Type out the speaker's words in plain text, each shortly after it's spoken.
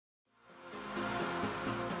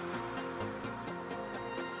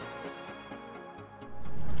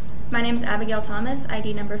My name is Abigail Thomas,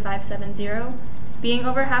 ID number 570. Being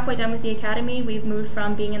over halfway done with the academy, we've moved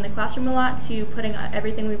from being in the classroom a lot to putting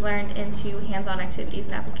everything we've learned into hands-on activities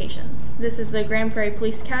and applications. This is the Grand Prairie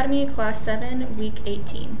Police Academy, Class 7, Week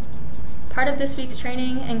 18. Part of this week's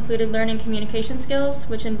training included learning communication skills,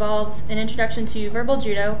 which involves an introduction to verbal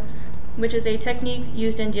judo, which is a technique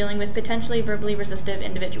used in dealing with potentially verbally resistive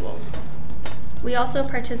individuals. We also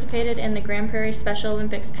participated in the Grand Prairie Special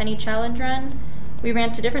Olympics Penny Challenge Run. We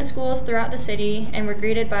ran to different schools throughout the city and were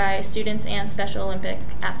greeted by students and Special Olympic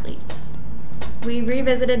athletes. We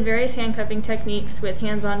revisited various handcuffing techniques with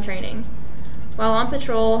hands-on training. While on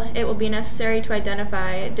patrol, it will be necessary to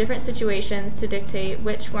identify different situations to dictate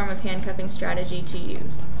which form of handcuffing strategy to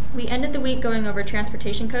use. We ended the week going over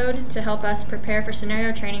transportation code to help us prepare for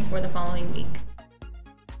scenario training for the following week.